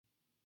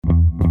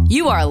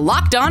You are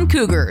Locked On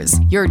Cougars,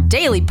 your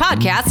daily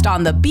podcast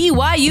on the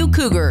BYU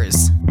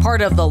Cougars,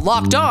 part of the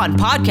Locked On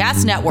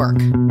Podcast Network.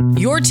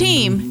 Your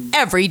team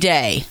every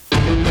day.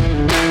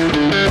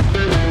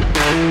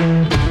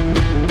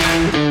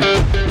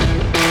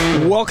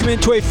 Welcome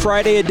into a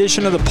Friday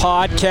edition of the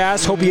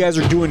podcast. Hope you guys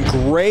are doing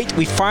great.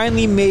 We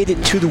finally made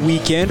it to the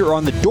weekend, or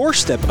on the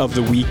doorstep of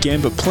the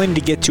weekend, but plenty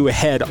to get to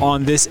ahead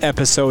on this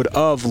episode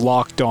of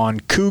Locked On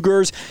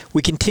Cougars.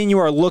 We continue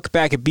our look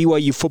back at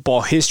BYU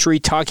football history,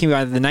 talking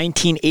about the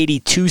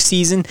 1982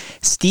 season.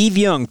 Steve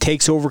Young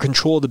takes over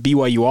control of the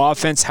BYU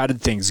offense. How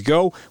did things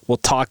go? We'll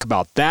talk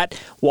about that.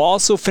 We'll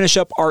also finish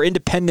up our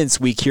Independence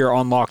Week here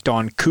on Locked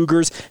On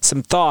Cougars.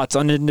 Some thoughts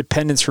on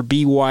independence for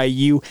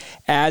BYU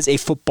as a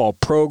football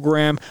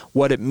program,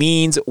 what it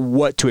means,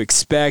 what to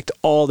expect,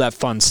 all that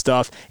fun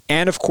stuff.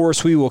 And of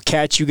course, we will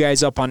catch you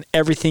guys up on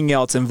everything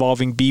else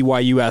involving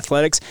BYU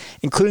athletics,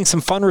 including some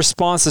fun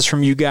responses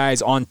from you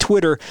guys on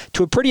Twitter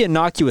to a pretty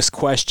innocuous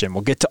question.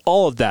 We'll get to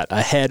all of that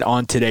ahead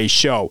on today's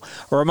show.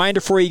 A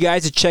reminder for you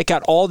guys to check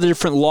out all the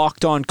different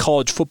Locked On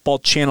College Football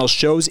channel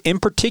shows, in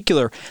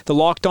particular the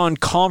Locked On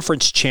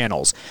Conference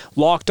channels,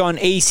 Locked On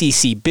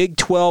ACC, Big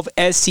 12,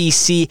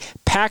 SEC,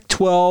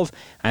 Pac-12,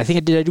 I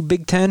did I do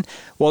Big 10?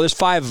 Well, there's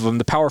 5 of them.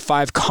 The Power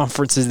 5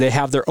 conferences, they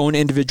have their own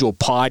individual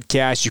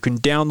podcasts. You can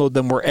download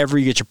them wherever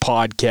you get your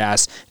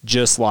podcasts,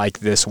 just like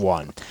this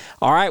one.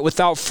 All right,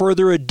 without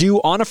further ado,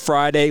 on a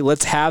Friday,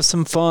 let's have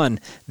some fun.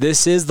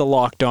 This is the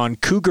Locked On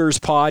Cougars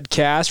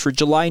podcast for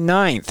July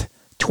 9th,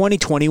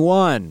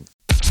 2021.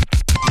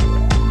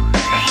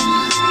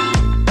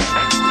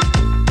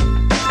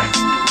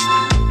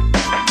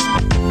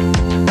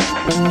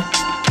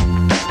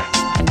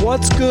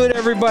 What's good,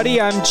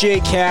 everybody? I'm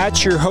Jake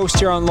Hatch, your host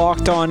here on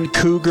Locked On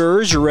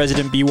Cougars, your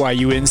resident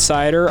BYU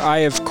insider. I,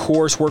 of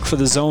course, work for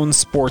the Zone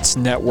Sports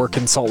Network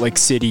in Salt Lake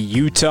City,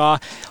 Utah.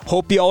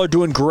 Hope you all are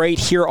doing great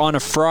here on a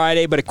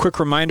Friday, but a quick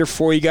reminder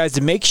for you guys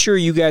to make sure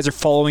you guys are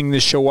following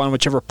this show on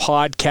whichever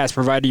podcast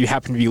provider you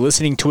happen to be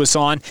listening to us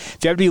on. If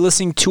you happen to be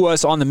listening to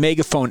us on the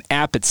Megaphone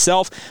app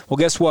itself, well,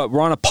 guess what?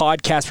 We're on a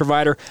podcast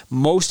provider.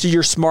 Most of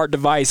your smart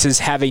devices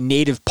have a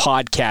native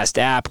podcast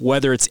app,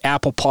 whether it's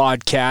Apple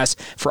Podcasts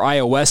for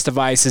iOS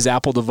devices,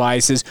 Apple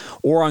devices,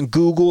 or on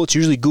Google. It's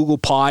usually Google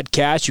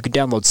Podcasts. You can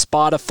download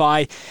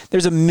Spotify.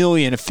 There's a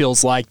million, it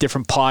feels like,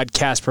 different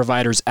podcast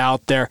providers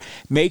out there.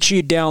 Make sure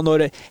you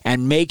download it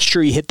and make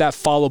sure you hit that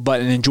follow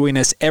button and join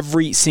us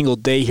every single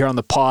day here on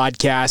the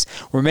podcast.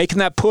 We're making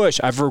that push.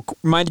 I've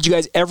reminded you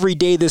guys every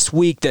day this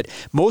week that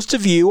most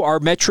of you, our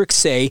metrics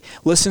say,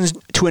 listens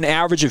to an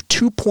average of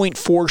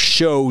 2.4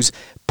 shows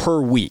per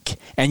week.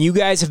 And you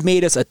guys have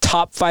made us a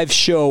top 5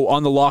 show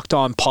on the Locked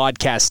On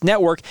Podcast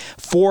Network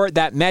for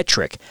that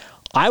metric.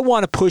 I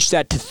want to push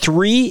that to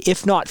 3,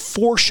 if not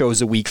 4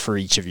 shows a week for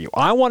each of you.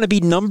 I want to be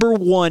number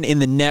 1 in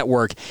the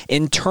network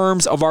in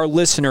terms of our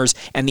listeners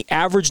and the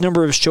average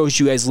number of shows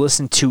you guys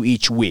listen to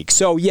each week.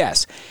 So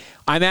yes,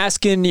 I'm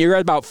asking, you're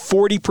at about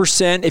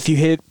 40% if you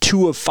hit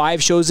 2 of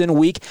 5 shows in a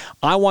week.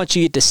 I want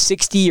you to get to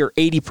 60 or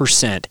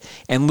 80%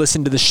 and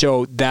listen to the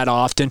show that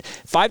often.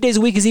 5 days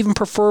a week is even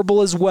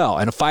preferable as well.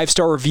 And a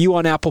 5-star review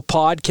on Apple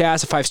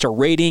Podcasts, a 5-star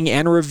rating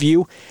and a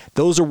review,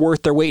 those are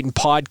worth their weight in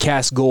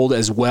podcast gold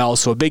as well.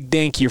 So a big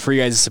thank you for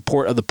you guys'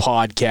 support of the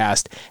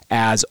podcast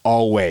as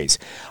always.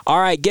 All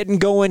right, getting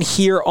going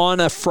here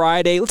on a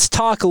Friday. Let's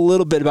talk a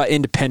little bit about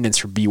independence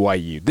for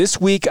BYU. This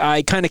week,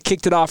 I kind of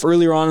kicked it off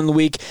earlier on in the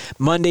week,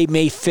 Monday,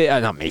 May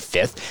 5th, not May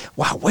 5th.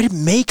 Wow, where did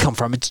May come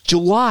from? It's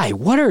July.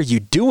 What are you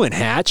doing,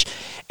 Hatch?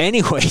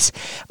 Anyways,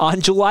 on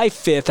July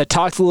 5th, I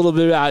talked a little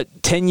bit about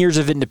 10 years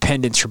of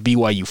independence for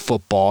BYU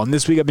football. And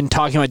this week, I've been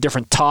talking about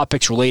different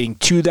topics relating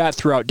to that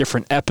throughout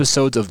different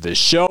episodes of this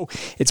show.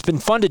 It's been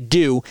fun to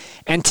do.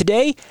 And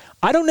today,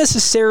 I don't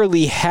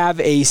necessarily have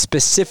a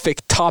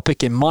specific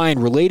topic in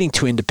mind relating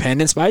to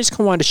independence, but I just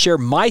wanted to share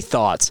my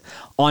thoughts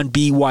on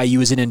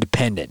BYU as an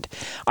independent.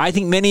 I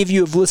think many of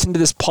you have listened to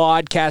this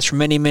podcast for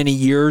many, many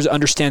years,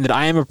 understand that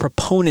I am a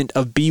proponent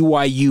of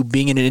BYU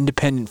being an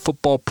independent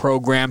football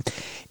program.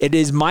 It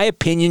is my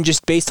opinion,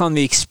 just based on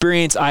the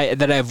experience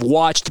that I've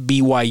watched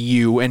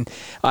BYU, and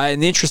in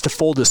the interest of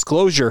full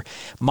disclosure,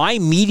 my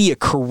media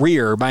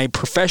career, my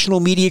professional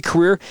media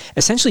career,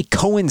 essentially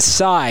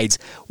coincides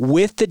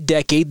with the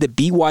decade that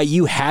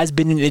BYU has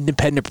been an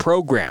independent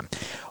program.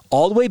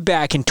 All the way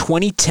back in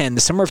 2010,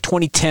 the summer of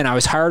 2010, I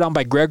was hired on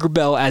by Greg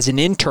Wrubell as an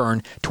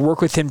intern to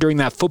work with him during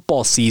that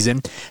football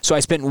season. So I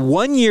spent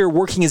 1 year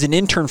working as an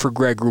intern for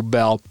Greg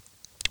Wrubell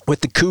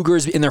with the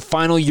Cougars in their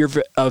final year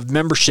of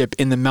membership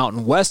in the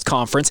Mountain West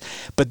Conference.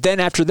 But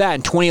then after that,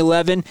 in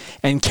 2011,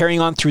 and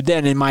carrying on through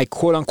then in my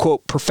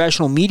quote-unquote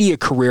professional media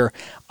career,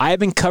 I have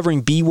been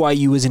covering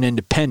BYU as an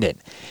independent.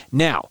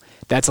 Now,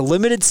 that's a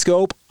limited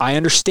scope. I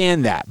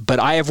understand that. But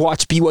I have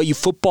watched BYU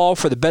football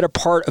for the better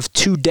part of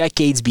 2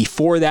 decades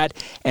before that,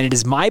 and it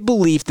is my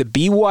belief that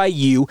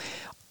BYU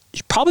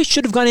probably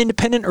should have gone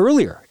independent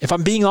earlier, if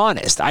I'm being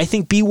honest. I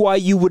think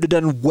BYU would have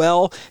done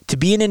well to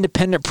be an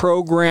independent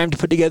program, to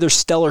put together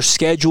stellar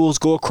schedules,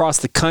 go across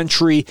the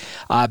country,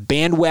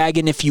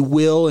 bandwagon, if you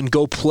will, and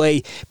go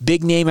play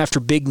big name after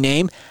big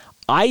name.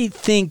 I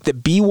think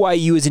that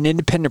BYU as an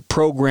independent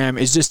program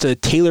is just a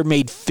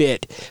tailor-made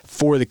fit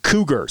for the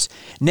Cougars.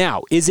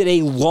 Now, is it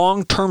a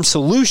long-term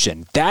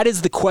solution? That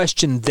is the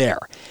question there.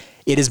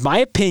 It is my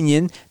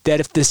opinion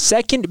that if the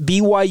second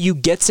BYU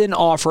gets an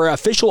offer,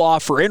 official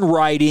offer in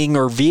writing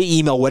or via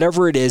email,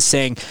 whatever it is,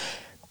 saying,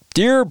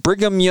 "Dear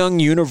Brigham Young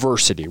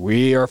University,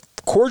 we are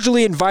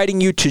cordially inviting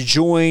you to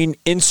join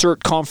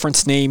insert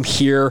conference name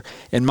here."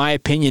 In my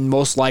opinion,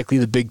 most likely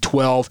the Big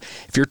 12.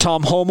 If you're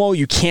Tom Homo,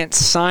 you can't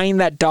sign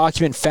that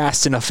document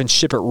fast enough and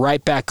ship it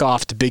right back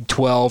off to Big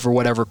 12 or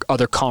whatever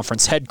other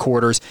conference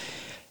headquarters.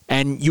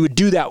 And you would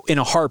do that in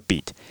a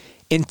heartbeat.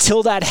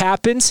 Until that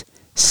happens,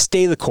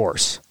 stay the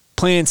course.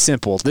 Plain and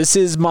simple. This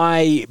is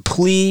my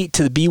plea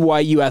to the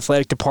BYU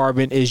athletic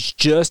department, is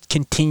just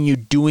continue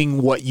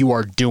doing what you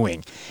are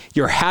doing.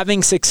 You're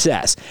having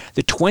success.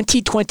 The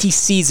 2020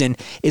 season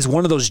is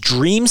one of those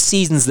dream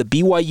seasons that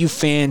BYU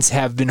fans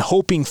have been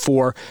hoping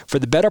for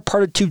the better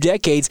part of 2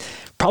 decades,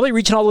 probably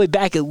reaching all the way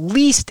back at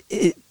least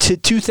to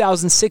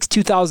 2006,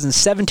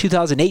 2007,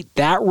 2008,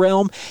 that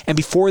realm, and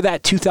before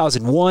that,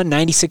 2001,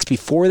 96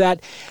 before that.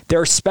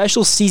 There are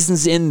special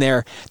seasons in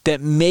there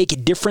that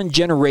make different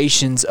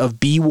generations of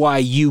BYU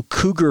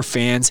Cougar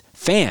fans,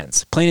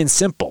 plain and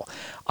simple.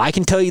 I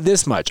can tell you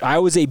this much. I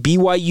was a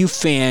BYU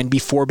fan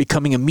before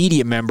becoming a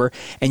media member,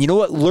 and you know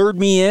what lured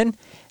me in?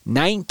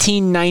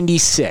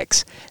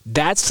 1996.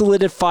 That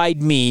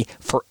solidified me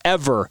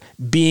forever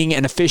being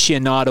an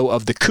aficionado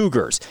of the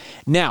Cougars.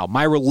 Now,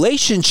 my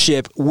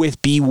relationship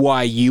with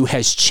BYU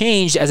has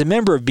changed as a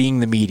member of being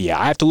the media.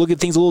 I have to look at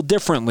things a little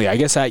differently. I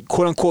guess I,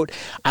 quote unquote,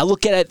 I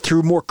look at it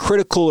through more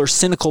critical or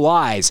cynical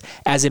eyes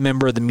as a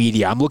member of the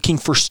media. I'm looking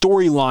for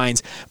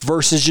storylines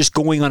versus just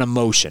going on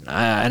emotion.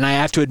 And I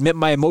have to admit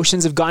my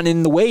emotions have gotten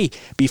in the way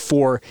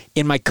before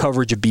in my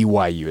coverage of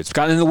BYU. It's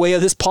gotten in the way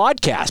of this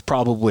podcast,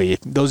 probably,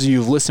 those of you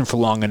who've listened for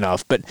long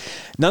enough. But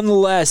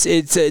nonetheless,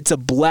 it's a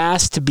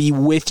blast to be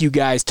with you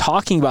guys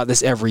talking about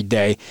this every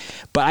day.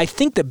 But I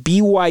think the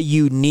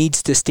BYU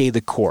needs to stay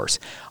the course.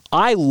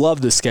 I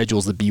love the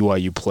schedules that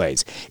BYU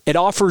plays. It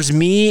offers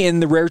me, in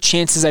the rare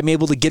chances I'm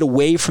able to get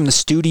away from the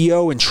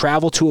studio and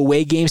travel to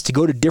away games, to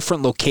go to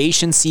different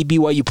locations, see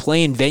BYU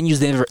play in venues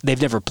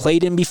they've never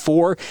played in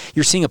before.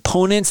 You're seeing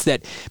opponents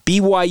that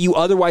BYU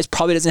otherwise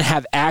probably doesn't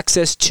have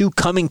access to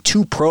coming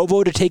to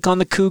Provo to take on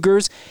the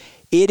Cougars.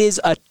 It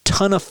is a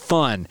ton of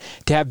fun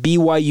to have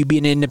BYU be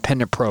an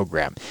independent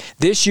program.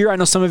 This year, I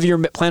know some of you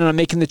are planning on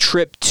making the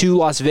trip to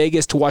Las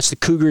Vegas to watch the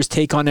Cougars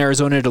take on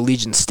Arizona at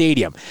Allegiant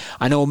Stadium.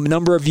 I know a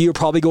number of you are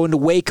probably going to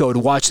Waco to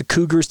watch the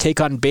Cougars take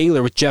on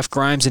Baylor with Jeff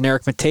Grimes and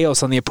Eric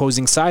Mateos on the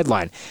opposing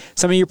sideline.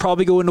 Some of you are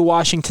probably going to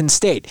Washington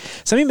State.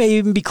 Some of you may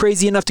even be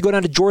crazy enough to go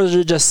down to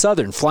Georgia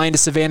Southern, fly into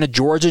Savannah,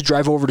 Georgia,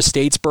 drive over to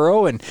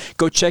Statesboro, and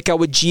go check out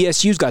what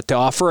GSU's got to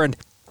offer. And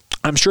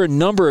I'm sure a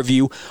number of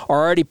you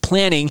are already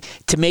planning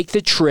to make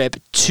the trip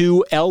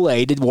to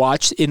LA to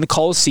watch in the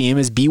Coliseum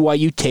as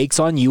BYU takes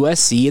on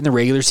USC in the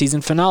regular season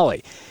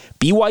finale.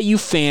 BYU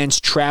fans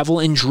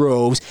travel in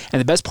droves, and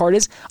the best part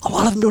is a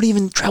lot of them don't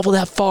even travel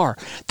that far.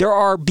 There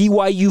are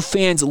BYU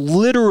fans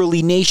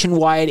literally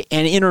nationwide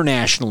and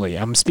internationally.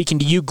 I'm speaking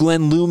to you,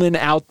 Glenn Luman,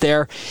 out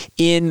there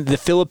in the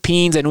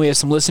Philippines. I know we have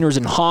some listeners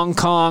in Hong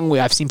Kong.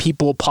 I've seen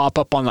people pop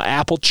up on the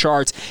Apple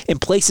charts in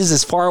places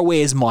as far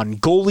away as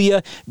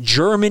Mongolia,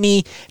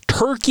 Germany,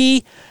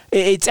 Turkey.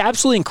 It's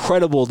absolutely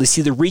incredible to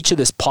see the reach of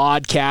this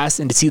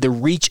podcast and to see the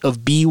reach of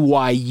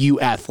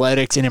BYU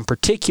athletics, and in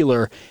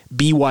particular,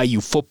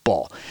 BYU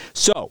football.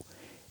 So,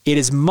 it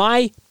is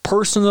my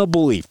personal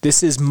belief,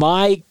 this is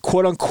my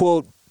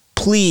quote-unquote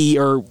plea,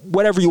 or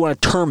whatever you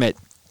want to term it,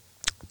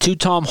 to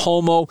Tom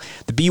Homo,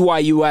 the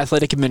BYU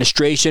Athletic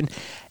Administration,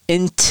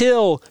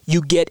 until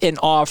you get an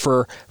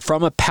offer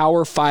from a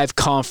Power 5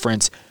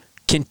 conference,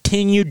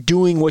 continue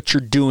doing what you're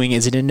doing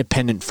as an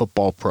independent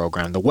football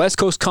program. The West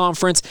Coast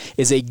Conference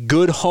is a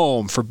good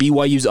home for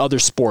BYU's other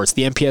sports.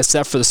 The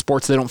MPSF, for the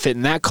sports that don't fit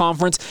in that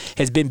conference,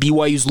 has been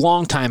BYU's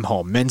longtime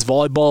home. Men's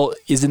volleyball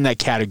is in that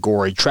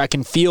category. Track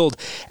and field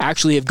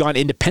actually have gone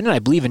independent, I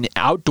believe, in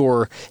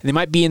outdoor. They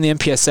might be in the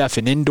MPSF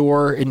and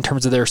indoor in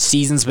terms of their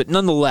seasons, but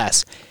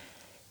nonetheless,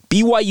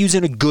 BYU's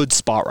in a good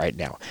spot right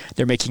now.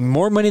 They're making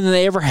more money than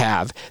they ever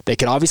have. They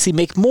could obviously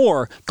make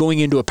more going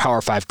into a Power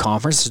 5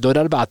 conference. There's no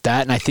doubt about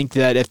that. And I think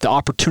that if the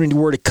opportunity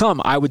were to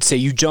come, I would say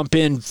you jump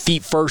in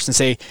feet first and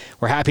say,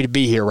 we're happy to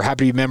be here. We're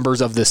happy to be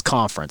members of this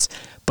conference.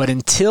 But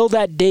until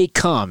that day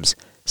comes,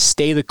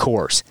 stay the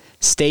course.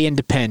 Stay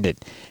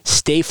independent.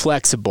 Stay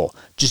flexible.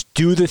 Just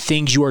do the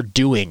things you are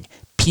doing.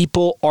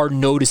 People are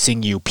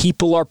noticing you.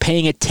 People are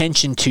paying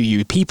attention to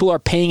you. People are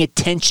paying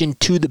attention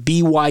to the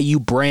BYU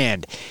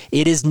brand.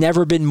 It has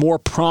never been more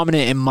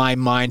prominent in my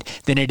mind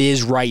than it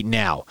is right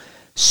now.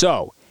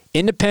 So,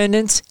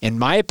 independence, in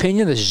my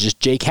opinion, this is just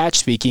Jake Hatch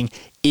speaking,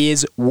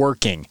 is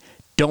working.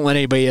 Don't let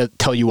anybody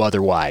tell you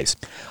otherwise.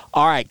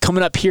 All right,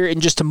 coming up here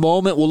in just a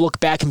moment, we'll look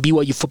back in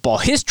BYU football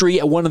history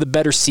at one of the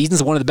better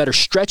seasons, one of the better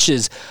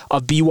stretches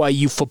of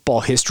BYU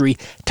football history,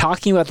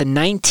 talking about the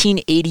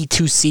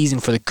 1982 season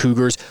for the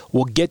Cougars.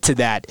 We'll get to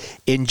that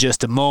in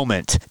just a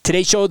moment.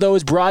 Today's show, though,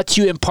 is brought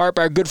to you in part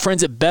by our good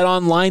friends at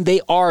BetOnline.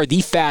 They are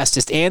the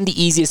fastest and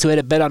the easiest way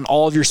to bet on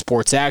all of your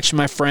sports action,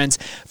 my friends.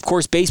 Of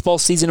course, baseball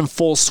season in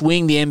full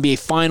swing, the NBA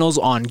Finals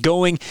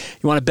ongoing.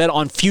 You want to bet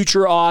on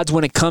future odds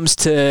when it comes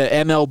to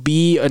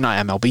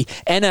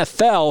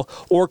NFL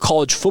or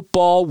college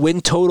football,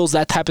 win totals,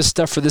 that type of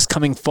stuff for this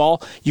coming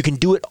fall. You can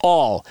do it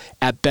all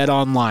at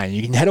BetOnline.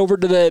 You can head over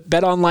to the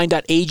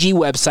betonline.ag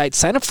website.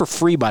 Sign up for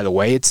free, by the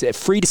way. It's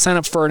free to sign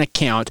up for an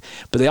account,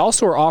 but they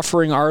also are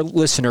offering our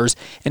listeners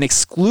an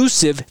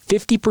exclusive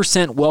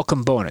 50%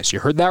 welcome bonus.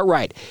 You heard that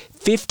right.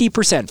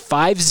 50%,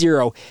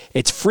 50.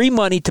 It's free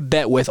money to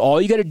bet with.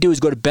 All you got to do is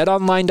go to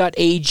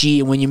betonline.ag,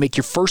 and when you make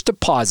your first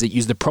deposit,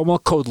 use the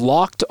promo code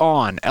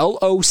LOCKEDON,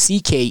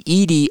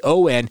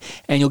 LOCKEDON,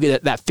 and you'll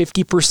get that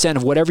 50%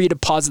 of whatever you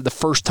deposit the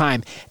first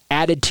time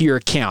added to your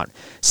account.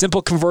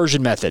 Simple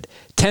conversion method.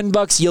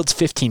 $10 yields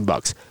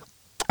 $15.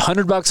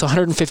 $100,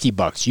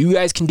 $150. You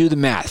guys can do the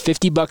math.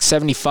 $50,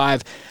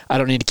 $75. I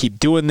don't need to keep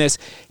doing this.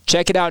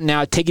 Check it out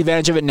now. Take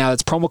advantage of it now.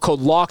 That's promo code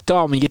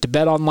LOCKEDON when you get to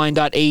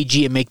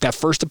betonline.ag and make that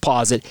first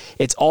deposit.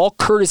 It's all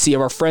courtesy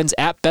of our friends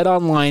at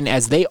BetOnline,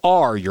 as they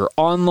are your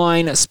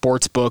online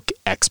sportsbook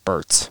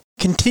experts.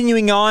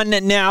 Continuing on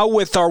now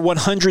with our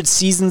 100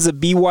 Seasons of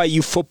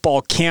BYU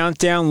Football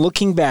countdown,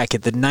 looking back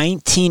at the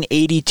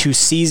 1982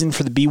 season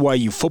for the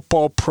BYU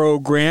football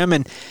program,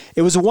 and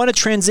it was one of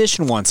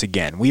transition once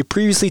again. We have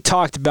previously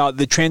talked about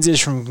the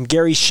transition from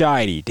Gary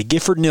Scheide to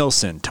Gifford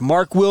Nilsson to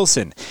Mark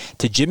Wilson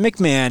to Jim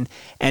McMahon,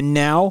 and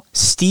now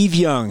Steve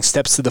Young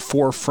steps to the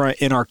forefront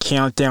in our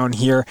countdown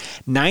here.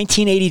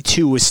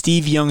 1982 was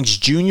Steve Young's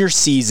junior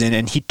season,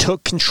 and he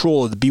took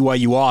control of the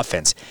BYU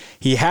offense.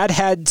 He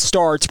had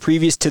starts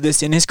previous to this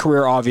in his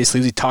career,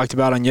 obviously, as we talked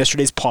about on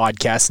yesterday's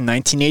podcast in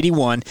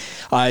 1981.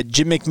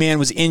 Jim McMahon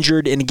was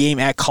injured in a game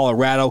at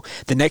Colorado.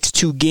 The next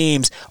two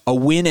games, a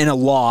win and a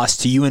loss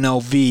to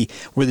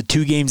UNLV, were the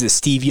two games that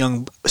Steve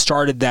Young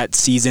started that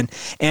season.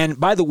 And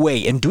by the way,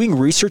 in doing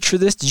research for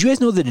this, did you guys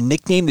know that a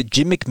nickname that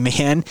Jim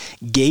McMahon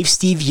gave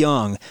Steve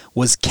Young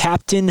was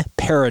Captain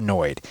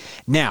Paranoid?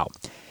 Now,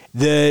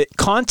 the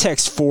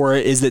context for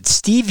it is that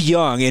Steve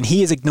Young, and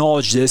he has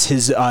acknowledged this,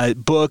 his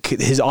book,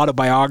 his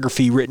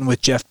autobiography written with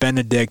Jeff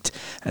Benedict,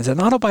 as an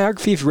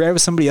autobiography if you read it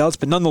with somebody else,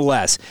 but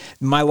nonetheless,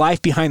 My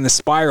Life Behind the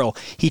Spiral,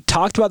 he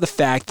talked about the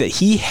fact that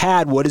he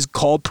had what is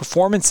called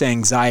performance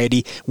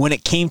anxiety when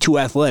it came to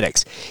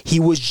athletics. He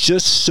was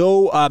just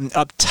so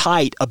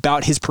uptight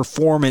about his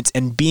performance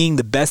and being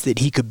the best that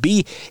he could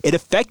be, it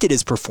affected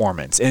his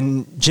performance.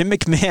 And Jim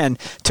McMahon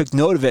took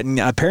note of it, and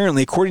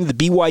apparently, according to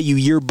the BYU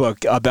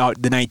yearbook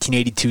about the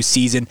 1982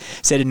 season,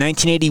 said in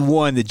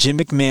 1981 that Jim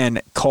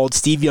McMahon called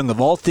Steve Young, of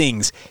all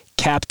things,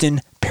 Captain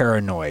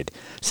Paranoid.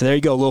 So there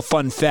you go, a little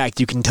fun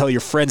fact. You can tell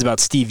your friends about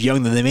Steve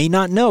Young that they may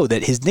not know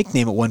that his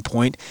nickname at one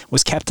point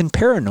was Captain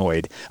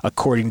Paranoid,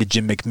 according to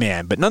Jim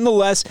McMahon. But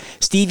nonetheless,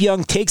 Steve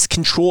Young takes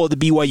control of the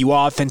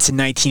BYU offense in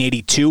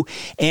 1982,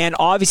 and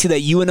obviously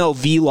that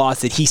UNLV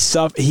loss that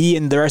he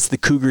and the rest of the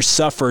Cougars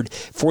suffered,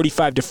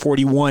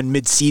 45-41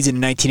 mid-season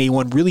in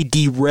 1981, really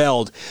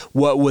derailed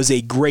what was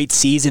a great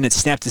season. It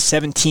snapped a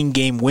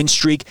 17-game win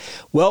streak.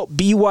 Well,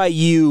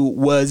 BYU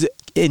was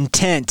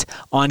intent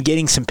on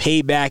getting some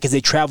payback as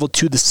they traveled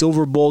to the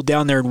Silver Bowl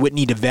down there in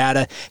Whitney,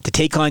 Nevada, to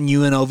take on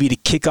UNLV to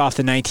kick off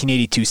the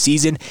 1982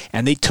 season,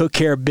 and they took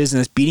care of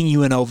business, beating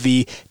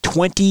UNLV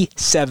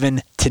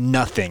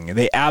 27-0.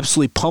 They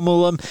absolutely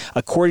pummeled them.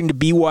 According to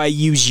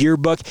BYU's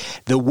yearbook,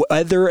 the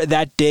weather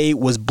that day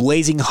was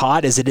blazing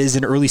hot, as it is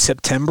in early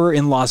September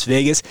in Las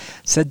Vegas.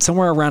 Said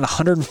somewhere around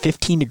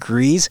 115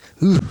 degrees.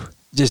 Ooh.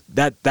 Just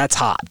that's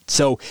hot.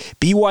 So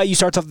BYU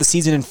starts off the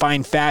season in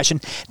fine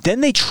fashion.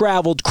 Then they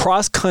traveled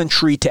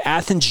cross-country to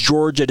Athens,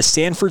 Georgia, to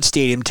Sanford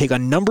Stadium to take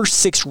on number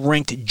 6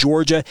 ranked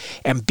Georgia,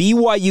 and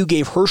BYU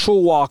gave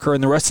Herschel Walker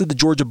and the rest of the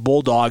Georgia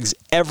Bulldogs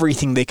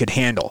everything they could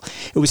handle.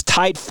 It was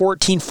tied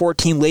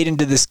 14-14 late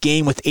into this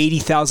game with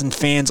 80,000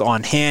 fans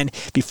on hand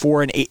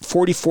before an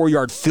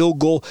 44-yard field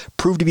goal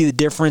proved to be the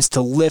difference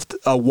to lift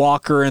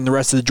Walker and the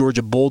rest of the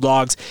Georgia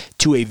Bulldogs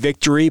to a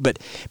victory. But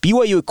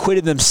BYU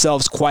acquitted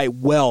themselves quite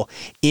well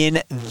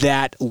in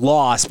that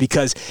loss,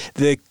 because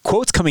the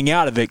quotes coming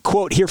out of it,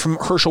 quote here from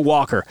Herschel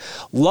Walker,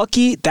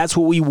 "Lucky, that's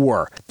what we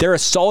were. They're a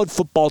solid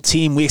football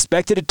team. We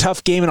expected a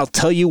tough game, and I'll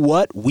tell you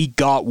what, we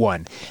got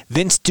one."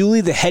 Vince Dooley,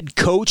 the head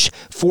coach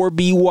for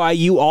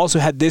BYU, also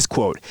had this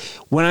quote,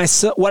 what I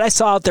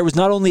saw out there was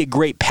not only a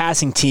great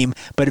passing team,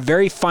 but a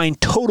very fine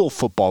total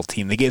football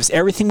team. They gave us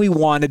everything we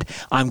wanted.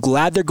 I'm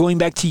glad they're going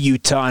back to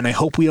Utah, and I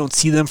hope we don't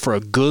see them for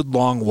a good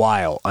long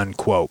while,"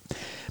 unquote.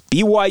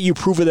 BYU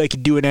proved what they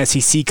could do in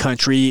SEC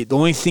country. The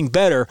only thing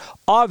better,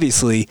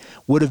 obviously,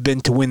 would have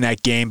been to win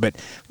that game. But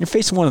when you're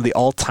facing one of the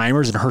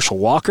all-timers in Herschel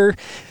Walker,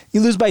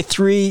 you lose by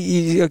 3,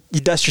 you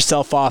dust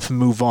yourself off and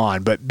move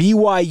on. But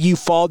BYU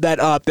followed that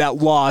up, that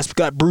loss,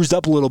 got bruised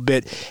up a little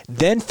bit,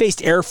 then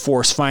faced Air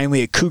Force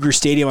finally at Cougar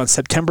Stadium on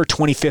September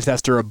 25th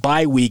after a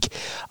bye week.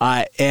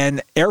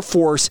 And Air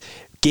Force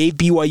gave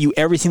BYU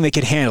everything they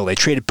could handle. They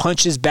traded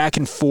punches back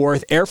and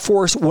forth. Air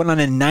Force went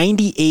on a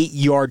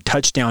 98-yard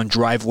touchdown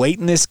drive late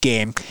in this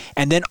game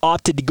and then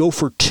opted to go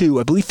for 2.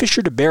 I believe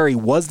Fisher DeBerry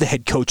was the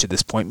head coach at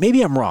this point.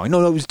 Maybe I'm wrong.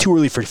 No, it was too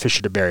early for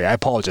Fisher DeBerry. I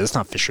apologize. It's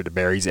not Fisher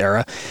DeBerry's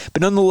era.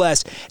 But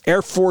nonetheless,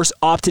 Air Force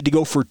opted to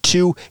go for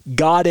 2,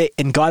 got it,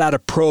 and got out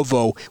of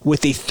Provo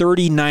with a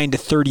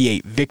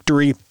 39-38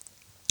 victory.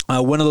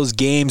 One of those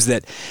games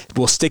that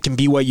will stick in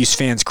BYU's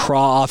fans'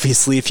 craw,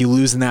 obviously, if you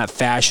lose in that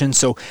fashion.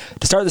 So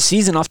to start the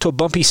season off to a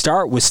bumpy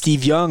start with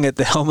Steve Young at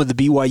the helm of the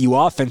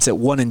BYU offense at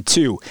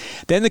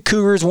 1-2. Then the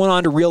Cougars went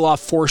on to reel off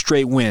 4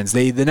 straight wins.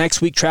 They the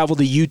next week traveled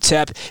to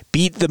UTEP,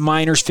 beat the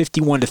Miners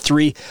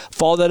 51-3,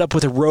 followed that up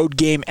with a road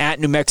game at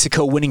New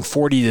Mexico, winning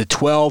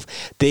 40-12.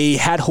 They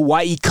had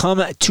Hawaii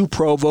come to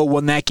Provo,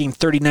 won that game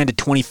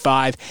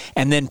 39-25,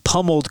 and then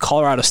pummeled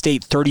Colorado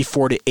State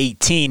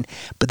 34-18.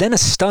 But then a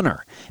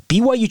stunner.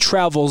 BYU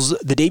travels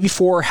the day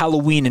before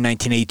Halloween in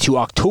 1982,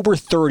 October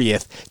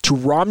 30th, to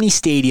Romney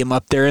Stadium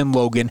up there in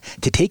Logan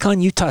to take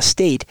on Utah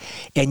State,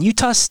 and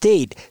Utah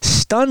State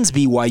stuns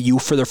BYU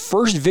for their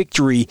first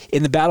victory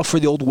in the battle for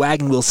the old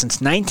wagon wheel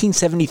since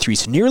 1973,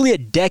 so nearly a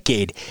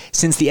decade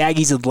since the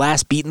Aggies had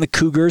last beaten the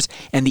Cougars,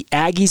 and the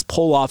Aggies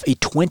pull off a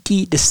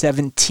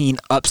 20-17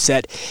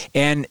 upset,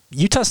 and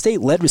Utah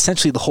State led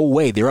essentially the whole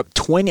way. They were up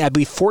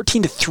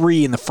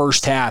 14-3 in the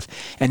first half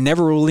and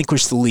never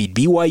relinquished the lead.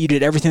 BYU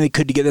did everything they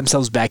could to get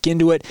themselves back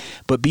into it,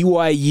 but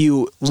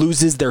BYU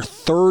loses their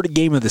 3rd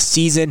game of the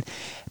season,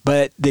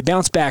 but they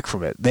bounce back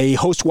from it. They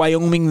host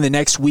Wyoming the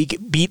next week,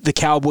 beat the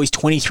Cowboys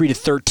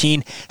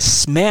 23-13,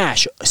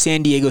 smash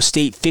San Diego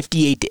State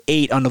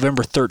 58-8 on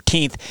November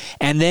 13th,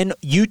 and then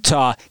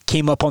Utah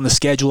came up on the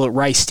schedule at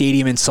Rice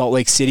Stadium in Salt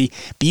Lake City.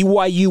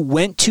 BYU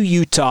went to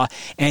Utah,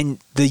 and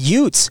the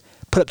Utes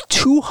put up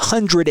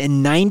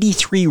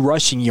 293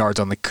 rushing yards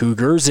on the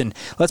Cougars, and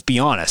let's be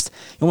honest,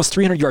 almost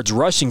 300 yards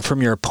rushing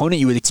from your opponent,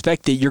 you would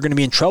expect that you're going to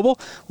be in trouble.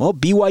 Well,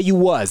 BYU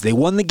was. They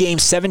won the game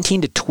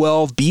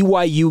 17-12.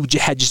 BYU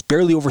had just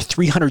barely over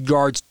 300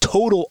 yards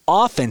total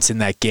offense in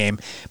that game,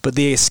 but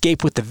they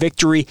escape with the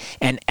victory,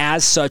 and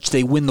as such,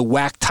 they win the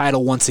WAC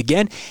title once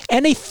again,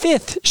 and a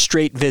 5th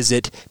straight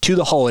visit to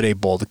the Holiday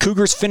Bowl. The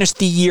Cougars finished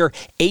the year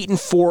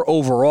 8-4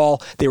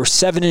 overall. They were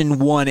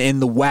 7-1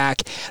 in the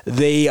WAC.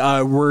 They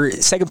were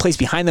second place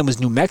behind them was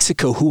New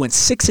Mexico, who went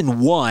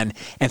 6-1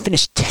 and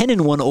finished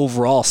 10-1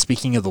 overall,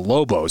 speaking of the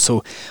Lobos.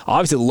 So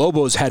obviously the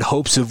Lobos had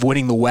hopes of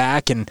winning the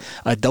WAC, and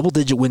a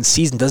double-digit win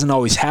season doesn't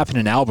always happen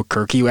in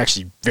Albuquerque. It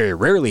actually very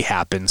rarely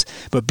happens.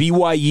 But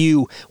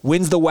BYU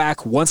wins the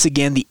WAC once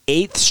again, the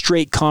 8th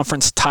straight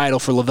conference title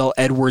for Lavelle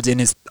Edwards in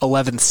his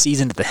 11th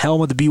season at the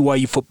helm of the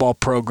BYU football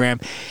program.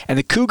 And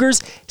the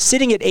Cougars,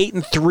 sitting at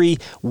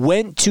 8-3,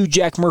 went to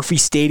Jack Murphy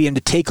Stadium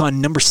to take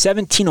on number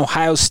 17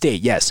 Ohio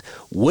State. Yes,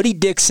 Woody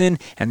Dixon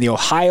and the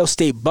Ohio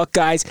State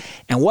Buckeyes.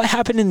 And what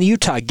happened in the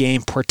Utah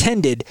game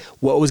portended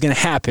what was going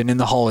to happen in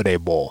the Holiday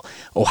Bowl.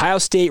 Ohio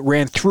State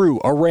ran through,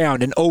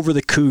 around, and over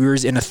the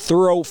Cougars in a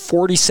thorough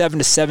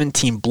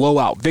 47-17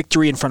 blowout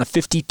victory in front of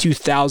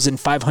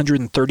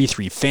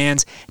 52,533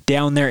 fans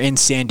down there in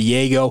San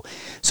Diego.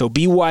 So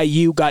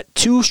BYU got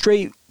 2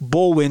 straight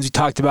bowl wins we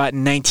talked about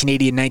in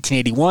 1980 and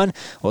 1981.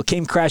 Well, it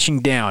came crashing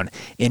down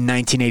in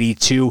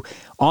 1982.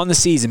 On the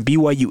season,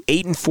 BYU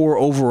 8-4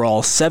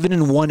 overall,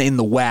 7-1 in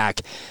the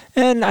WAC.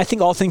 And I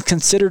think all things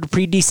considered, a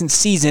pretty decent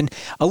season.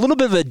 A little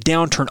bit of a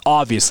downturn,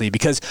 obviously,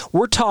 because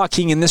we're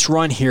talking in this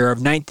run here of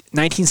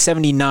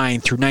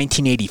 1979 through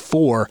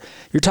 1984.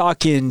 You're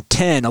talking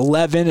 10,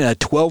 11, a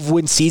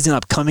 12-win season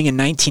upcoming in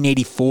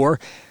 1984.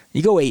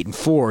 You go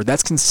 8-4,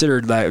 that's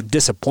considered a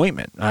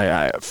disappointment,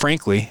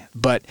 frankly.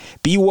 But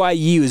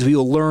BYU, as we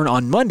will learn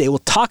on Monday, we'll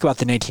talk about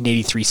the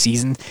 1983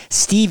 season.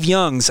 Steve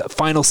Young's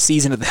final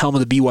season at the helm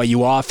of the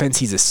BYU offense.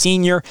 He's a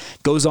senior,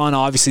 goes on,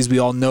 obviously, as we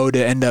all know,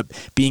 to end up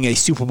being a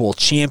Super Bowl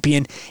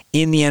champion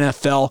in the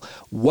NFL.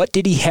 What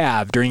did he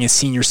have during his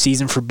senior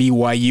season for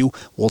BYU?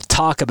 We'll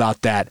talk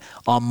about that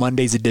on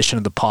Monday's edition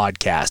of the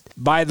podcast.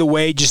 By the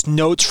way, just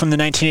notes from the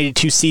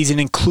 1982 season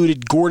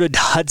included Gordon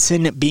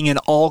Hudson being a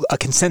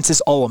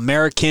consensus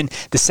All-American.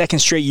 The second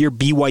straight year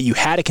BYU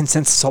had a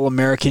consensus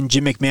All-American.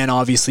 Jim McMahon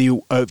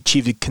obviously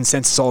achieved a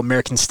consensus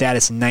All-American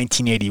status in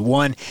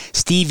 1981.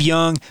 Steve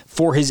Young,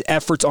 for his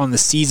efforts on the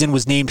season,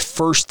 was named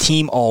first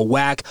team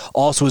All-WAC,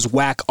 also as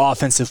WAC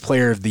Offensive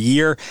Player of the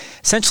Year.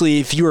 Essentially,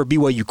 if you were a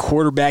BYU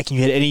quarterback and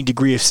you had any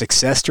degree of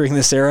success during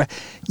this era,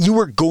 you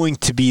were going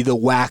to be the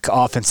WAC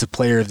Offensive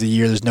Player of the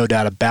Year. There's no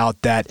doubt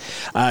about that.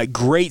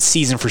 Great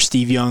season for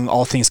Steve Young,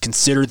 all things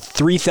considered.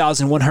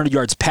 3,100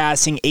 yards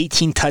passing,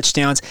 18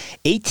 touchdowns,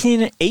 18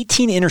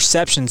 18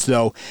 interceptions,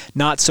 though,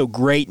 not so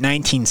great,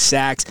 19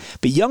 sacks.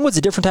 But Young was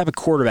a different type of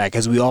quarterback,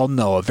 as we all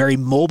know. A very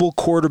mobile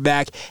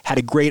quarterback, had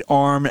a great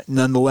arm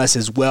nonetheless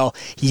as well.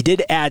 He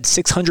did add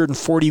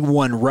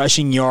 641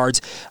 rushing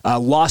yards,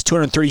 lost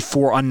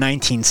 234 on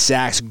 19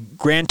 sacks,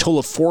 grand total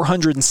of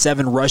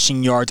 407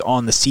 rushing yards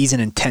on the season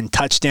and 10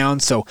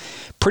 touchdowns. So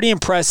pretty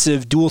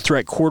impressive dual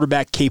threat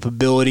quarterback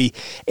capability.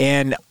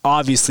 And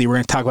obviously we're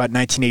going to talk about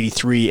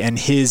 1983 and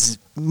his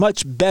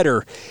much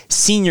better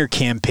senior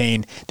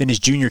campaign than his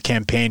junior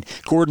campaign.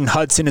 Gordon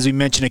Hudson, as we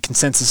mentioned, a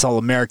consensus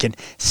All-American,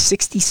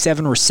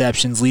 67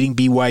 receptions, leading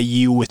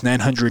BYU with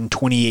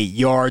 928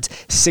 yards,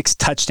 6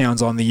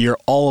 touchdowns on the year,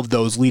 all of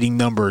those leading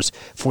numbers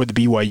for the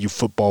BYU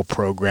football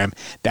program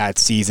that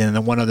season. And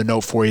then one other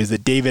note for you is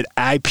that David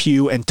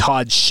Ipew and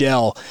Todd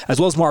Shell, as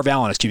well as Marv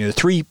Allen, the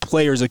 3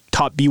 players that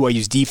top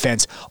BYU's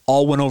defense,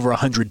 all went over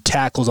 100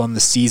 tackles on the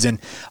season.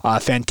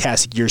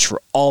 Fantastic years for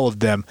all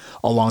of them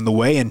along the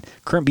way. And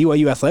current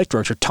BYU athletic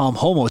director Tom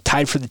Homo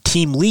tied for the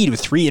team lead with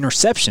 3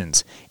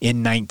 interceptions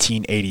in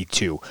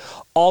 1982.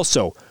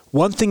 Also,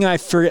 one thing I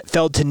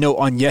failed to note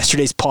on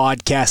yesterday's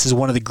podcast is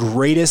one of the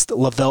greatest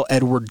Lavelle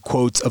Edwards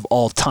quotes of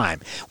all time.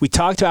 We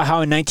talked about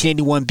how in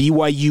 1981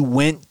 BYU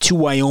went to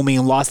Wyoming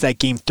and lost that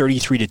game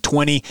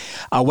 33-20.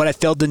 What I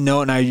failed to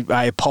note, and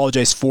I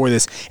apologize for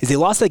this, is they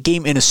lost that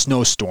game in a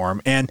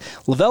snowstorm. And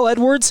Lavelle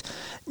Edwards,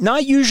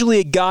 not usually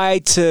a guy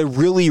to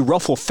really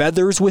ruffle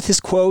feathers with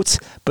his quotes,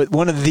 but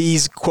one of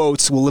these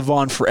quotes will live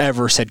on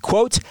forever. Said,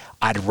 quote,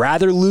 I'd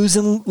rather lose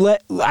and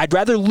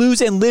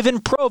live in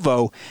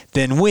Provo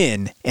than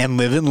win and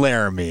live in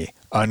Laramie,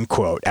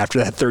 unquote, after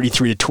that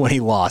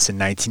 33-20 loss in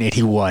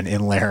 1981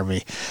 in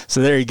Laramie.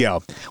 So there you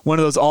go. One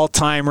of those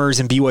all-timers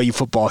in BYU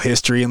football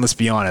history. And let's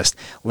be honest,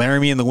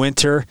 Laramie in the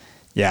winter,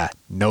 yeah,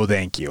 no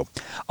thank you.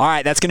 All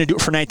right, that's going to do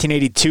it for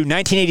 1982.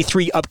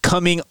 1983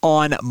 upcoming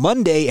on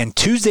Monday and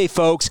Tuesday,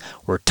 folks.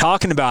 We're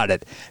talking about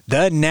it.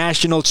 The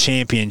National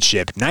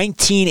Championship,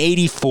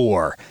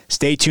 1984.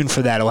 Stay tuned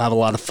for that. We'll have a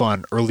lot of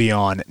fun early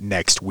on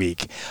next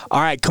week. All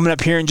right, coming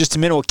up here in just a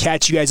minute, we'll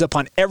catch you guys up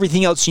on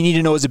everything else you need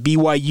to know as a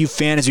BYU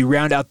fan as we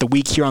round out the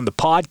week here on the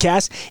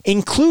podcast,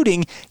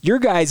 including your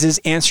guys'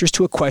 answers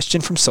to a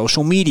question from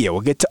social media.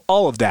 We'll get to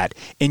all of that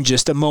in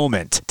just a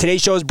moment.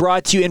 Today's show is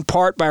brought to you in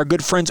part by our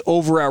good friends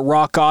over at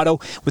Rock Auto.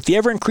 With the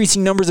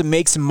ever-increasing numbers of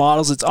makes and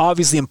models, it's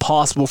obviously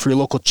impossible for your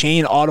local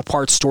chain auto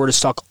parts store to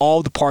stock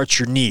all the parts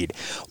you need.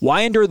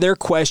 Why endure their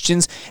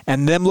questions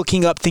and them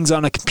looking up things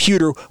on a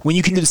computer when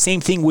you can do the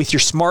same thing with your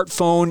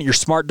smartphone, your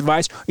smart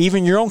device, or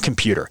even your own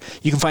computer?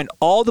 You can find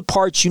all the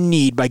parts you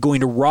need by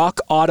going to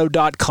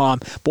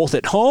rockauto.com, both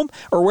at home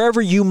or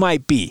wherever you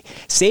might be.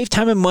 Save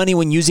time and money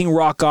when using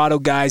Rock Auto,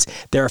 guys.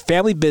 They're a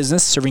family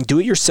business serving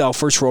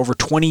do-it-yourselfers for over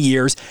 20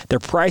 years. Their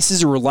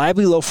prices are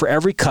reliably low for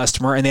every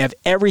customer, and they have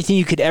everything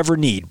you could ever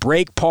need.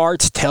 Brake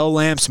parts, tail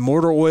lamps,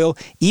 motor oil,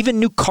 even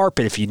new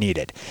carpet if you need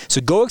it.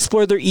 So go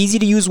explore their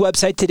easy-to-use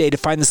website today to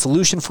find the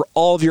solution for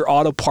all of your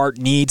auto part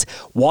needs.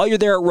 While you're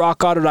there at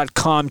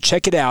rockauto.com,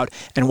 check it out.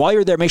 And while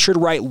you're there, make sure to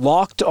write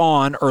Locked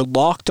On or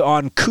Locked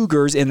On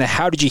Cougars in the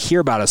How Did You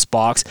Hear About Us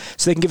box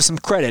so they can give some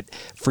credit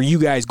for you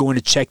guys going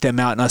to check them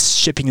out and us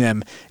shipping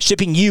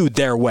you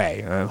their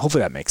way.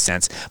 Hopefully that makes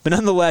sense. But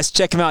nonetheless,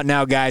 check them out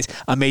now, guys.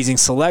 Amazing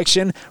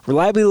selection,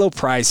 reliably low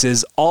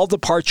prices, all the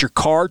parts your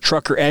car,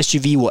 truck, or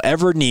SUV will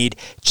ever need.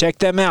 Check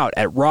them out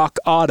at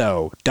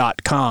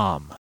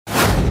rockauto.com.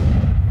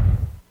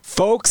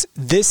 Folks,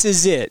 this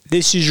is it.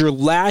 This is your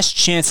last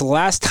chance, the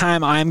last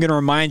time I'm going to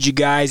remind you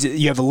guys that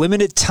you have a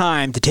limited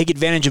time to take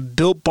advantage of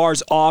Built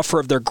Bar's offer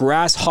of their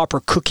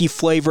grasshopper cookie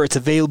flavor. It's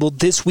available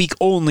this week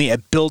only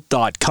at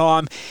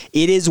Built.com.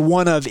 It is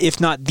one of, if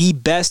not the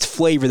best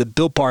flavor that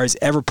Built Bar has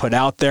ever put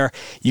out there.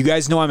 You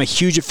guys know I'm a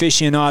huge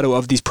aficionado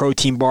of these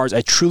protein bars. I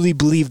truly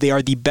believe they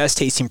are the best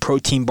tasting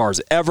protein bars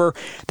ever.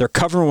 They're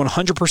covered in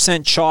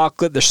 100%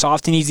 chocolate. They're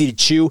soft and easy to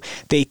chew.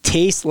 They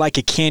taste like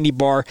a candy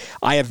bar.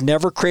 I have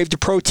never craved a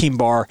protein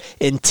bar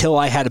until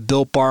I had a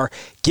Built Bar.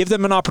 Give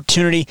them an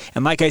opportunity.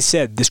 And like I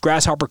said, this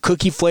grasshopper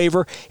cookie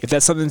flavor, if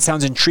that's something that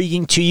sounds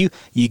intriguing to you,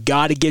 you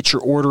got to get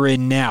your order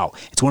in now.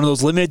 It's one of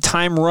those limited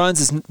time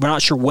runs. We're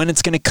not sure when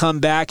it's going to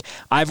come back.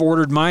 I've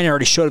ordered mine. I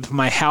already showed up at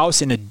my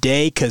house in a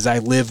day because I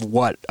live, 2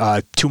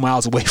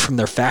 miles away from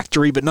their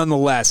factory. But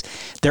nonetheless,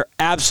 they're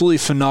absolutely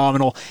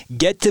phenomenal.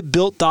 Get to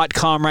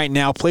Built.com right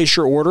now. Place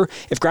your order.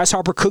 If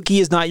grasshopper cookie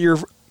is not your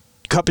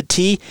cup of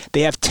tea,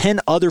 they have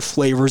 10 other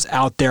flavors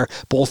out there,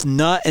 both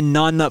nut and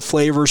non-nut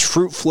flavors,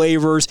 fruit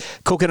flavors,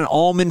 coconut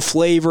almond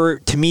flavor.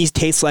 To me,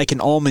 tastes like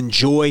an almond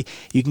joy.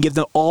 You can give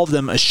them all of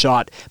them a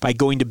shot by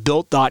going to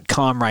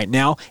Built.com right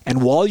now.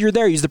 And while you're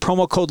there, use the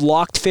promo code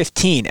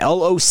LOCKED15,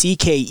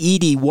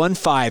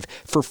 LOCKED15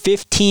 for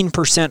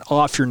 15%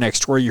 off your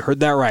next order. You heard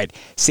that right.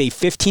 Save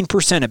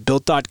 15% at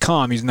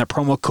Built.com using that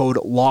promo code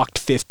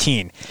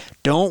LOCKED15.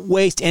 Don't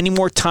waste any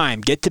more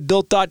time. Get to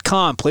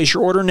Built.com, place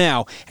your order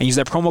now, and use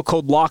that promo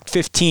code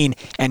LOCKED15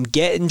 and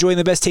get enjoying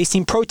the best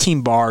tasting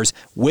protein bars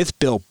with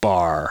Built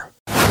Bar.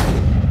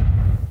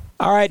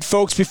 All right,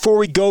 folks, before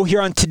we go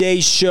here on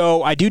today's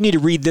show, I do need to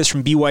read this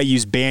from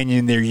BYU's Banyan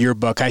in their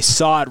yearbook. I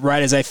saw it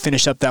right as I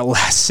finished up that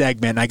last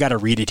segment. I got to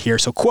read it here.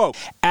 So, quote,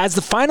 as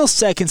the final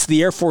seconds of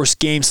the Air Force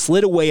game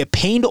slid away, a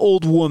pained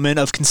old woman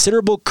of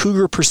considerable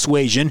Cougar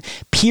persuasion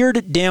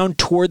peered down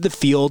toward the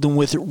field and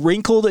with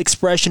wrinkled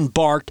expression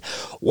barked,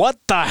 "What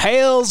the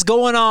hell's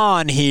going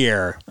on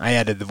here?" I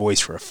added the voice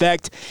for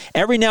effect.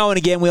 Every now and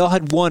again, we all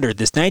had wondered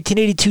this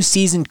 1982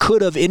 season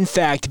could have, in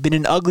fact, been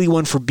an ugly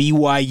one for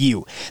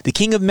BYU. The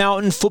king of mountain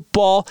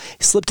football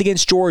slipped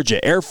against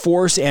Georgia, Air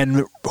Force,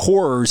 and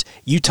horrors,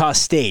 Utah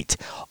State,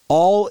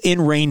 all in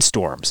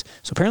rainstorms.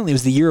 So apparently it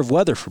was the year of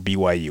weather for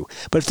BYU.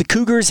 But if the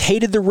Cougars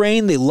hated the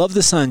rain, they loved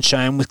the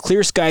sunshine. With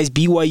clear skies,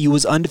 BYU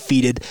was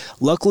undefeated.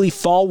 Luckily,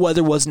 fall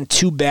weather wasn't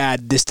too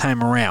bad this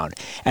time around.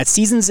 At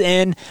season's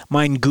end,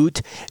 mein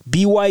Gut,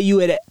 BYU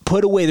had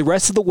put away the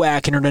rest of the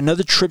whack and earned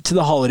another trip to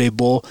the Holiday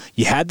Bowl.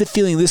 You had the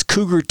feeling this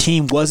Cougar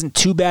team wasn't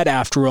too bad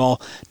after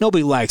all.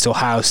 Nobody likes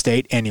Ohio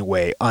State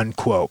anyway,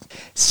 unquote.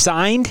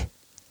 Signed,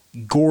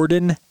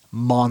 Gordon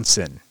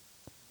Monson.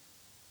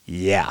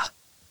 Yeah.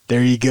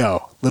 There you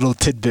go. Little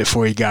tidbit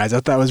for you guys. I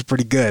thought that was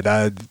pretty good.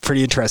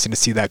 Pretty interesting to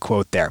see that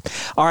quote there.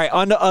 All right,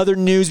 on to other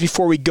news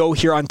before we go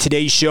here on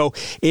today's show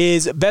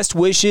is best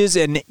wishes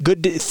and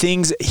good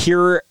things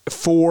here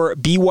for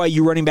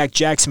BYU running back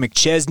Jackson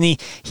McChesney.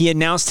 He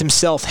announced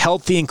himself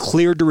healthy and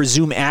cleared to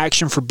resume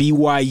action for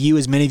BYU.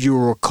 As many of you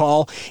will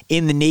recall,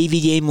 in the Navy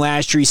game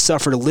last year, he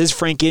suffered a Liz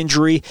Frank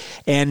injury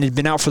and had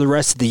been out for the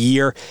rest of the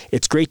year.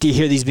 It's great to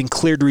hear that he's been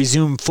cleared to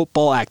resume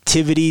football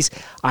activities.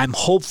 I'm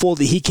hopeful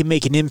that he can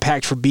make an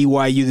impact for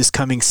BYU this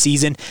coming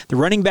season. The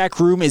running back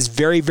room is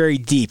very, very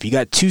deep. You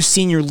got two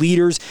senior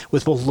leaders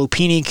with both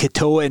Lopini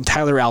Katoa and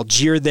Tyler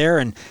Algier there,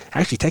 and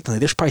actually technically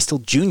there's probably still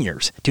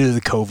juniors due to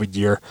the COVID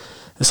year.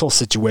 This whole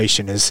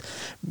situation is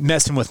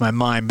messing with my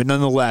mind, but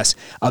nonetheless,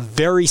 a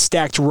very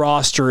stacked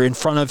roster in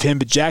front of him.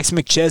 But Jackson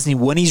McChesney,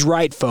 when he's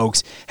right,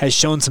 folks, has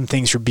shown some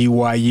things for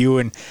BYU,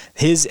 and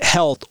his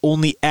health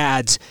only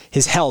adds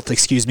to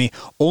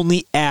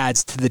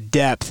the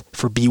depth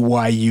for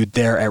BYU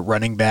there at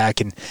running back.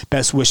 And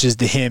best wishes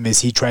to him as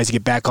he tries to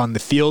get back on the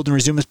field and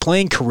resume his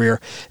playing career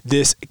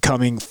this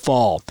coming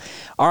fall.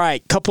 All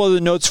right, couple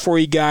other notes for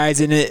you guys,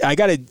 and I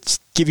got to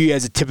give you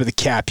guys a tip of the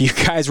cap. You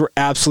guys were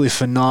absolutely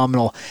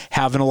phenomenal,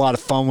 having a lot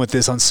of fun with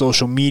this on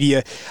social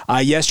media.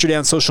 Yesterday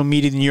on social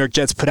media, the New York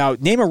Jets put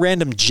out, name a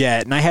random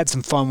jet, and I had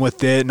some fun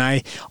with it.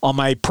 And on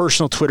my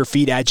personal Twitter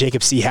feed, at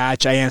Jacob C.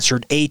 Hatch, I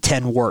answered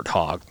A-10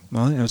 Warthog.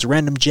 Well, it was a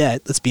random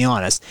jet, let's be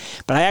honest.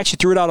 But I actually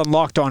threw it out on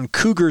Locked On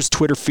Cougars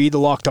Twitter feed, the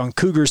Locked On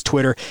Cougars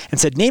Twitter, and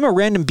said, name a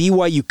random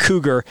BYU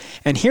Cougar.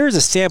 And here's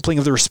a sampling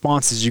of the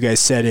responses you guys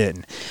sent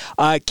in.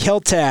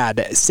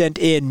 Keltad sent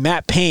in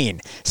Matt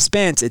Payne,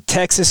 Spence at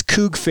Texas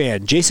Coug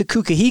fan, Jason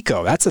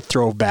Kukahiko, that's a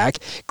throwback.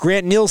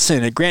 Grant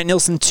Nielsen at Grant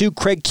Nielsen 2,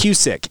 Craig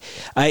Cusick.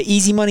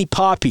 Easy Money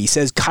Poppy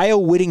says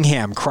Kyle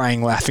Whittingham,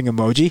 crying laughing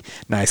emoji.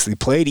 Nicely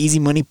played. Easy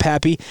Money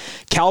Pappy.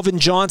 Calvin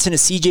Johnson at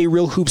CJ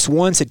Real Hoops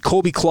 1 said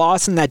Colby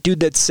Clausen, that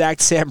dude that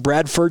sacked Sam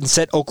Bradford and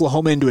set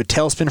Oklahoma into a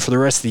tailspin for the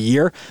rest of the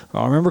year.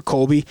 Well, remember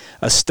Colby,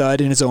 a stud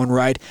in his own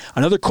right.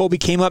 Another Colby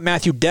came up,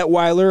 Matthew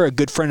Detweiler, a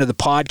good friend of the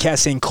podcast,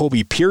 saying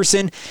Colby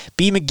Pearson.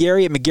 B.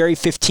 McGarry at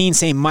McGarry15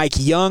 saying Mike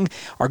Young.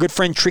 Our good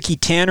friend Tricky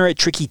Tanner at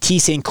Tricky T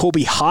saying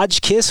Colby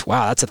Hodgkiss.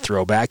 Wow, that's a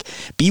throwback.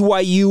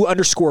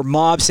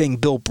 BYU_mob saying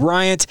Bill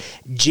Bryant.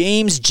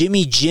 James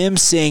Jimmy Jim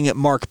saying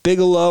Mark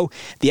Bigelow.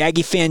 The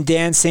Aggie fan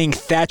Dan saying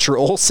Thatcher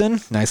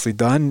Olson. Nicely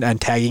done, and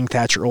tagging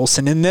Thatcher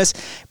Olson in this.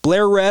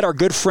 Blair Red, our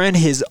good friend,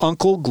 his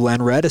uncle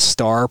Glenn Red, a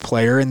star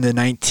player in the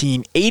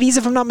 1980s,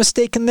 if I'm not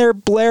mistaken there,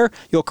 Blair.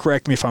 You'll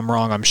correct me if I'm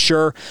wrong, I'm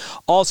sure.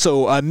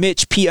 Also,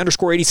 Mitch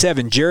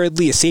P_87, Jared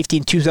Lee, a safety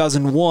in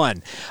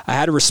 2001. I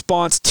had a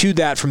response to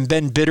that from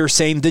Ben Bitter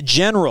saying The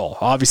General.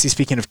 Obviously,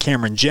 speaking of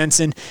Cameron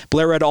Jensen.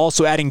 Blair Red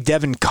also adding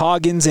Devin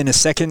Coggins in a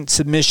second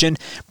submission.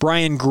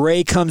 Brian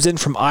Gray comes in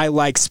from I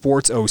Like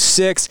Sports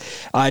 06.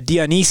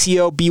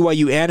 Dionisio,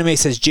 BYU Anime,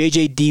 says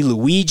JJD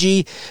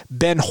Luigi.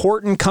 Ben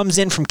Horton comes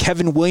in from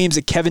Kevin Williams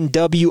at Kevin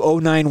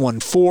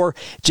W0914.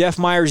 Jeff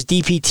Myers,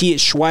 DPT at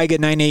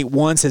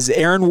Schweiga981, says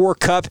Aaron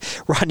Warcup.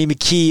 Rodney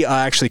McKee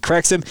actually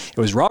corrects him. It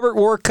was Robert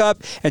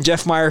Warcup, and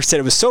Jeff Myers said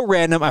it was so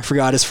random I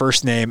forgot his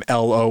first name,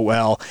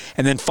 LOL.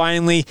 And then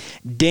finally,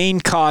 Dane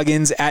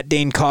Coggins at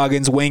Dane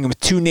Coggins, weighing him with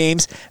two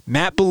names,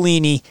 Matt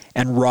Bellini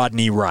and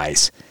Rodney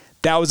Rice.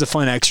 That was a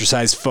fun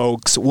exercise,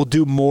 folks. We'll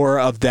do more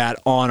of that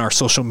on our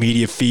social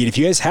media feed. If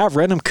you guys have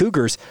random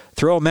Cougars,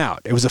 throw them out.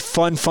 It was a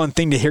fun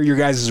thing to hear your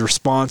guys'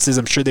 responses.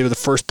 I'm sure they were the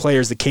first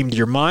players that came to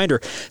your mind,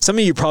 or some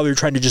of you probably were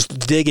trying to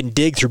just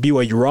dig through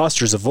BYU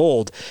rosters of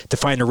old to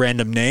find a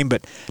random name,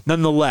 but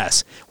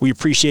nonetheless, we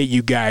appreciate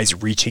you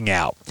guys reaching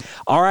out.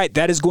 All right,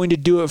 that is going to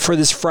do it for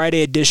this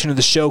Friday edition of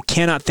the show.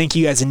 Cannot thank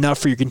you guys enough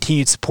for your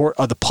continued support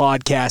of the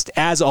podcast.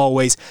 As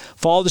always,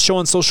 follow the show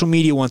on social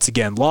media once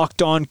again.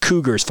 Locked On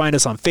Cougars. Find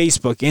us on Facebook,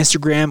 Facebook,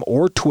 Instagram,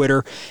 or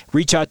Twitter.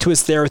 Reach out to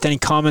us there with any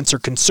comments or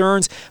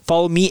concerns.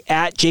 Follow me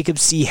at Jacob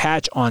C.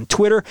 Hatch on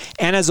Twitter.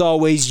 And as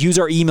always, use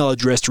our email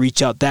address to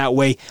reach out that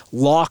way,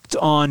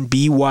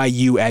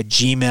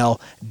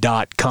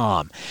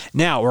 lockedonbyu@gmail.com.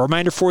 Now, a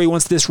reminder for you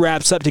once this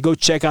wraps up to go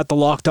check out the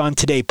Locked On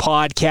Today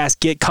podcast.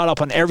 Get caught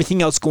up on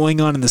everything else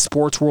going on in the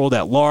sports world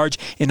at large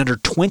in under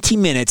 20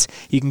 minutes.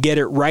 You can get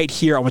it right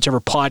here on whichever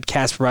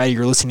podcast provider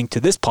you're listening to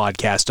this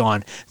podcast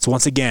on. So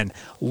once again,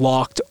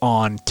 Locked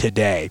On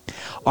Today.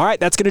 All right,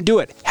 that's going to do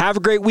it. Have a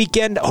great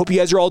weekend. I hope you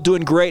guys are all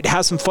doing great.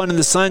 Have some fun in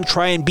the sun.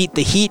 Try and beat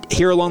the heat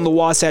here along the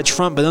Wasatch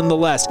Front, but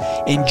nonetheless,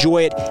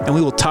 enjoy it, and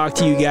we will talk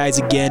to you guys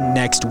again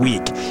next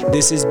week.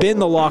 This has been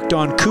the Locked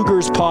On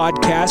Cougars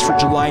podcast for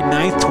July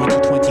 9th,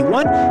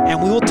 2021,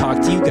 and we will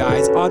talk to you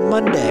guys on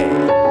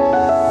Monday.